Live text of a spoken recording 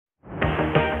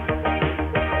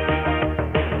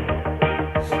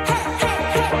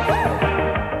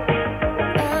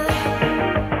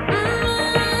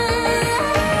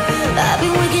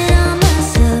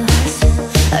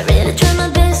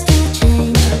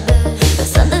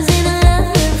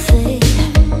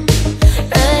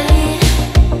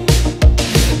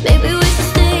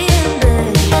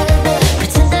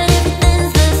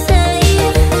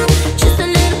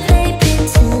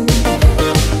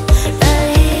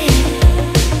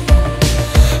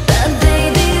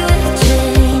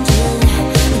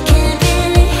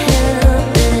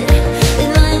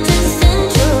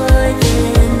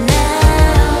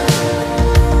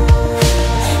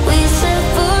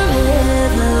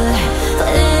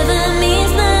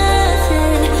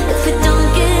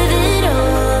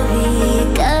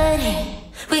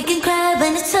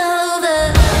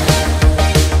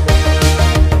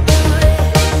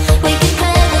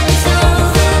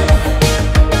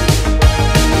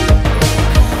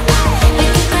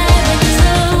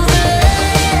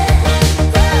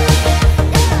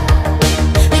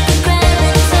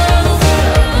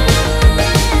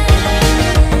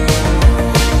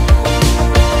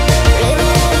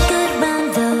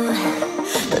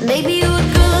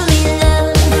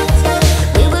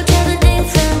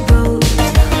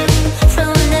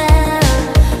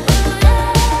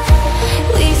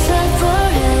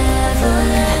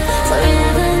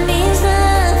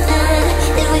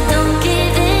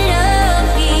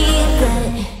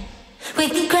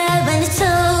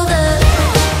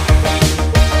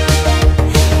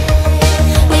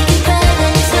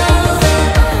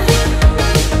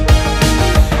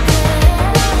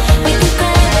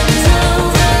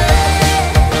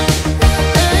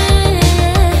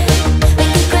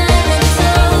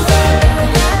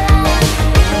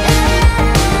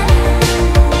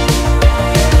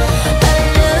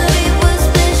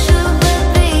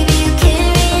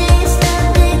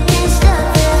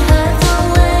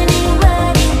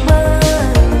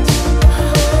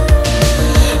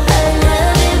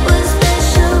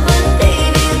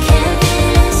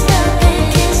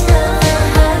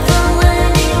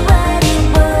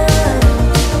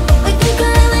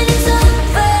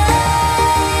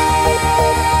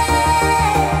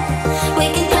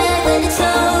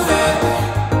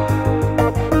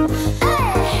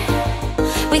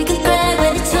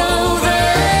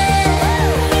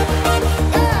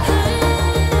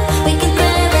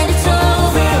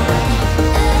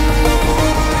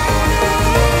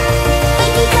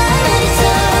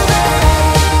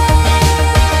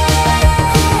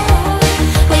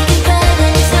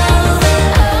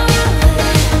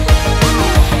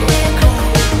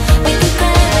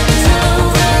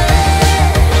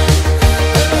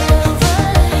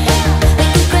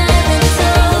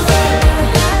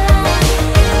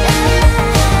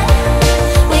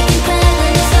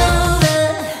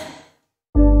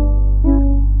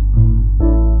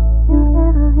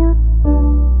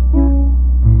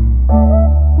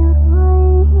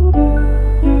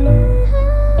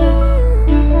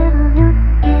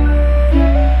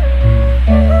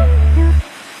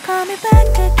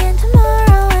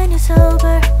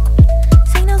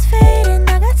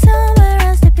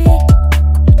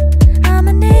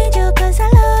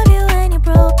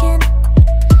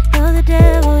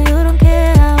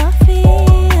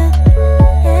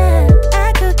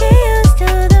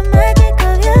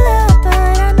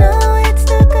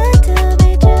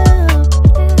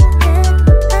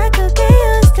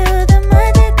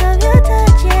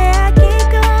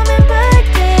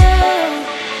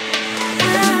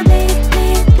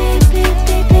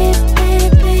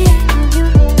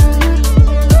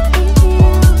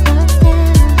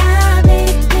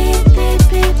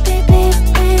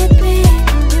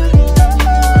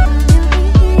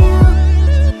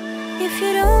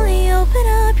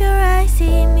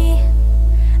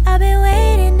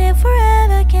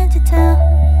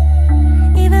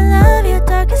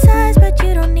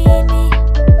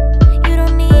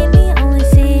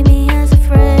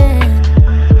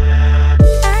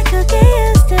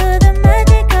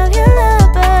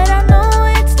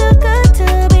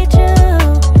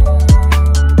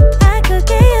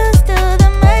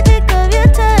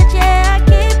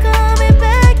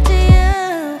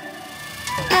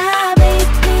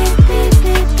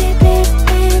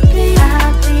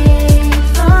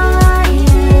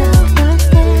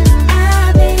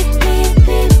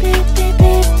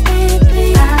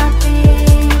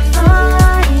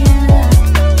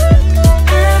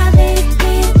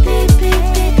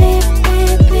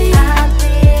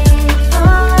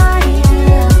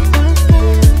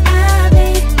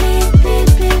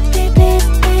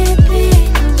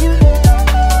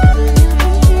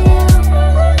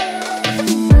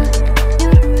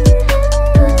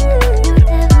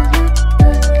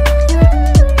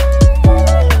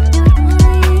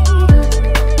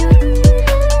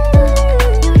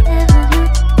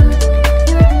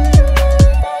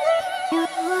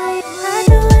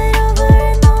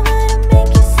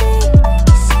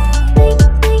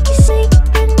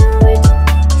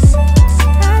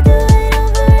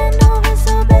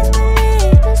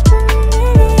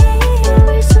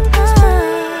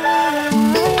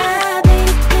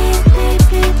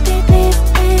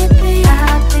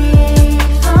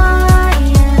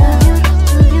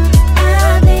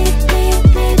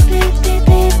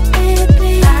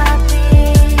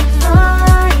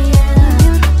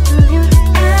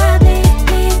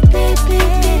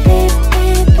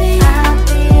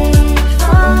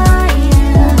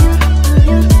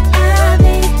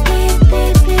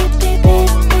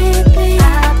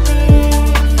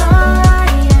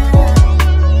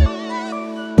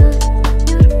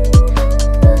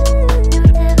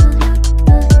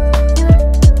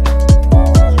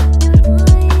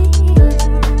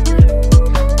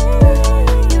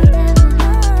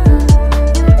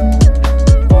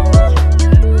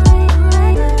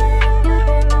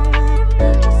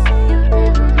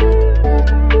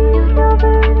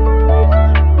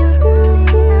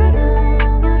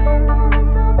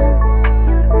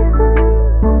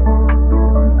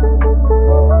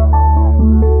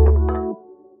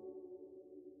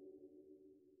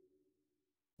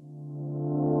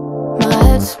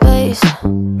days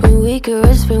when we could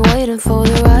rest, been waiting for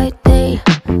the right day.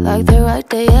 Like the right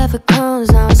day ever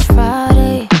comes, now it's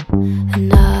Friday and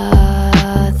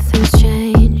nothing's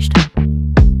changed.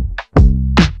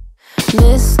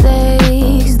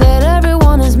 Mistakes that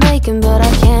everyone is making, but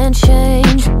I can't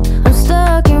change. I'm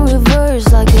stuck in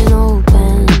reverse like an old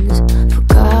Benz.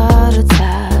 Forgot to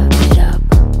tap it up.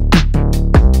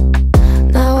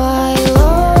 Now I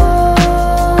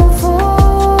long for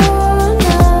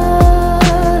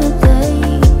another day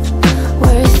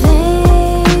where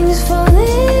things fall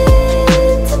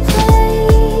into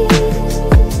place.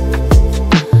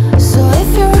 So if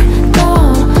you're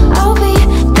down, I'll be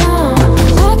down.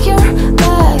 Pack your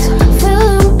bags,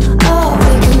 fill them up.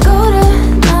 We can go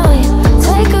tonight,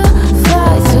 take a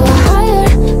flight to a higher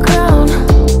ground.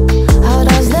 How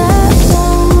does that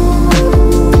sound?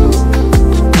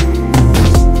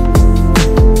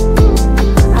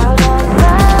 How does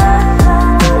that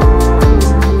sound?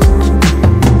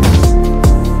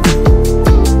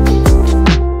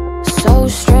 So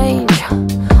strange,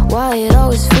 why it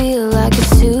always feel like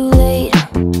it's too late.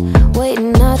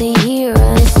 Waiting nothing here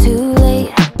and it's too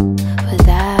late. But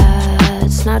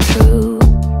that's not true.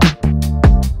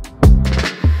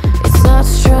 It's not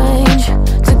strange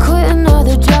to quit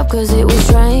another job cause it was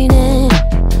draining.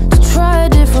 To try a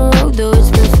different road though it's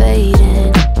been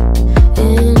fading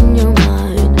in your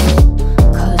mind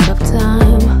cause of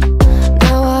time.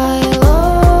 Now I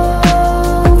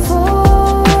long for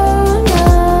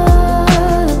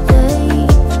another day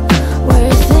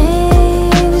where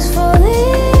things fall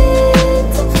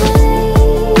into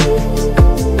place.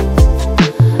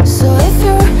 So if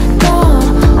you're down,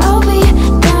 I'll be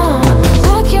down.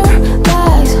 Pack your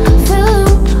bags, fill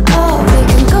them up. We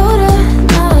can go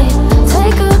tonight,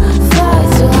 take a flight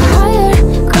to a higher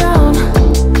ground.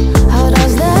 How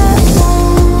does that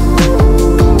sound?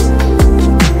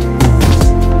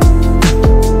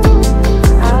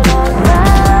 How does that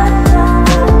sound?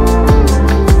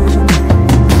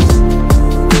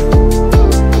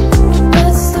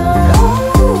 Let's start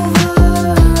over.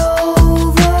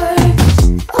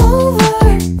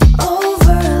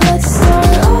 Let's start over. Let's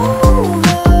start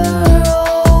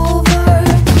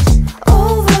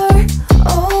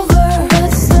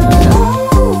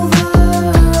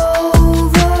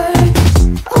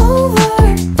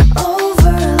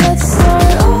Let's start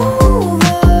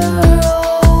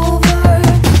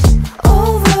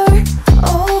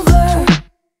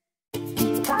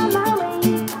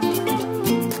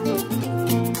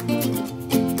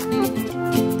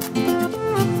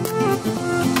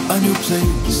A new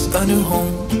place, a new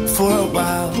home for a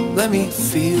while. Let me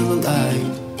feel alive.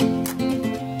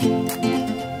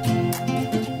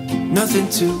 Nothing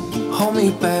to hold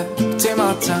me back. Take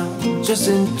my time, just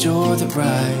enjoy the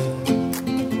ride.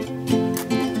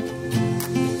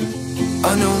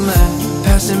 A nomad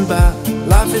passing by.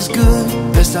 Life is good,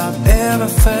 best I've ever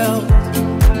felt.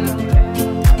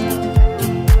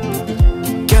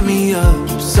 Get me up,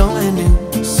 somewhere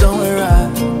new, somewhere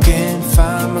I can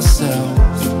find myself.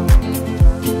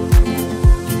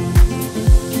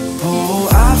 Oh,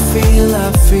 I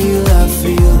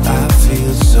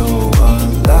feel so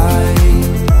alive.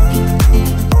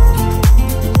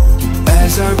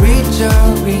 As I reach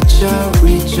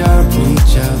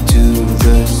out to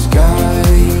the sky.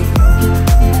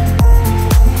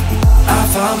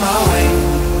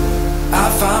 I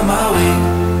found my way.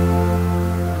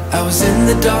 I was in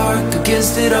the dark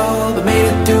against it all, but made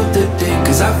it through the day.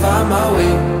 Cause I found my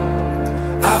way.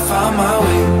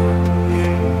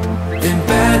 In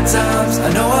bad times,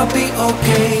 I know I'll be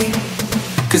okay.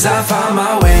 Cause I found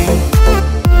my way.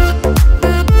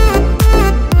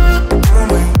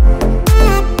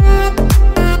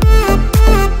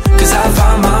 Cause I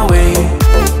found my way.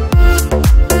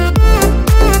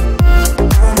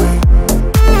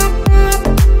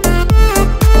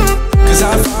 Cause I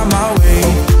found my way.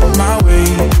 My way.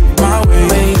 My way.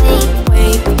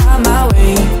 My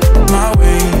way. My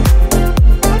way.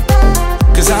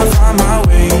 Cause I found my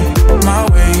way. My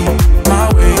way. My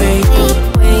way.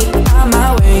 My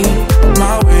way.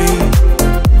 My way.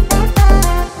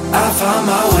 I found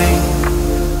my way.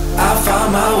 I found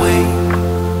my way.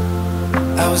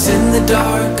 I was in the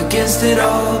dark against it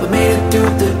all, but made it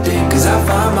through the day. Cause I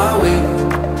found my way.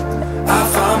 I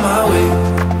found my way.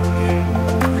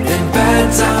 In bad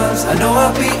times, I know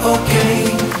I'll be okay.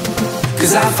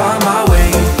 Cause I found my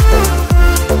way.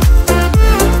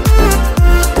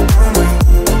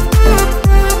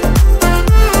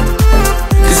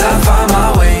 Cause I found my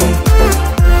way.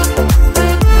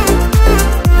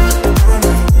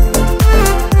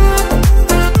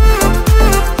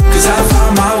 Cause I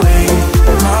found my way.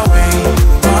 My way.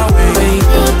 My way.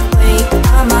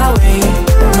 My way.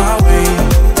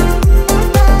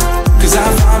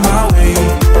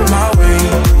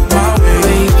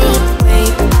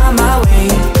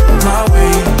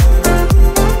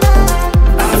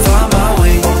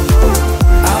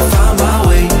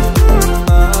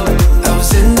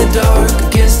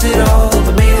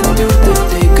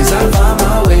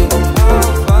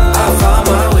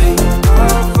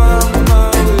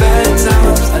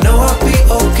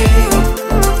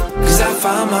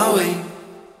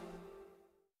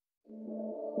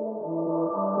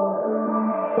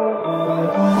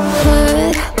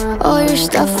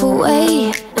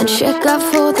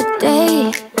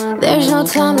 day. There's no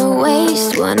time to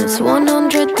waste when it's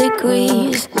 100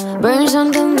 degrees. Burns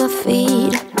under my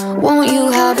feet. Won't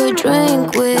you have a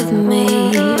drink with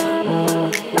me?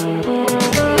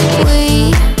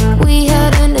 We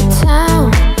head into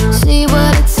town, see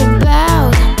what it's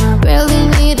about. Barely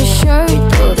need a shirt,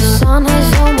 though the sun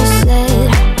has almost set.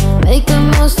 Make the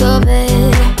most of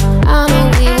it. I know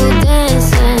we will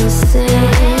dance and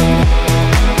sing.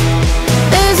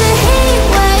 There's a heat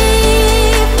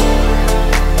wave.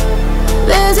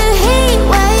 There's a heat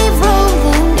wave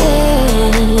rolling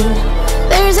in.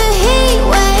 There's a heat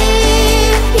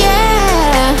wave,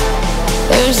 yeah.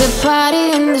 There's a party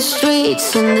in the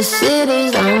streets and the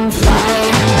city's on fire.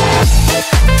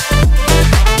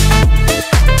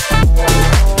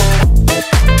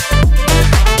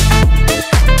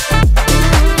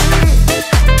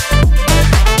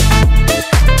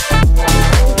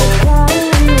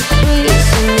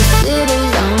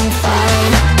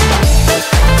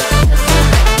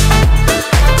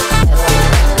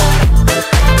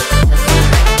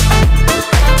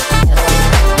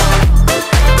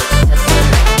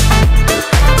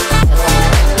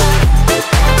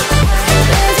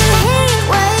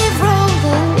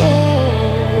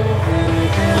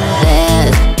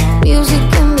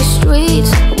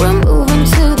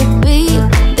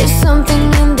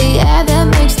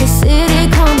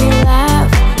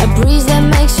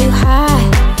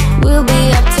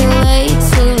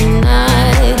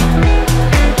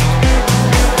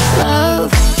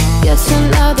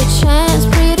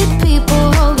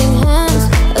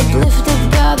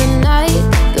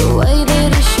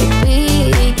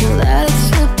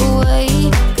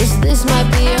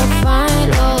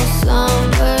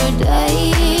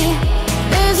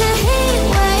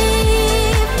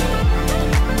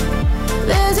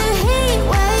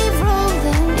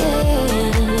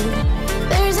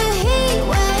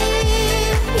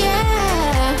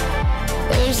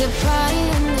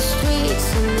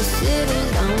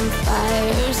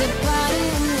 There's a party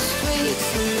in the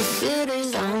streets and the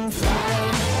city's on fire.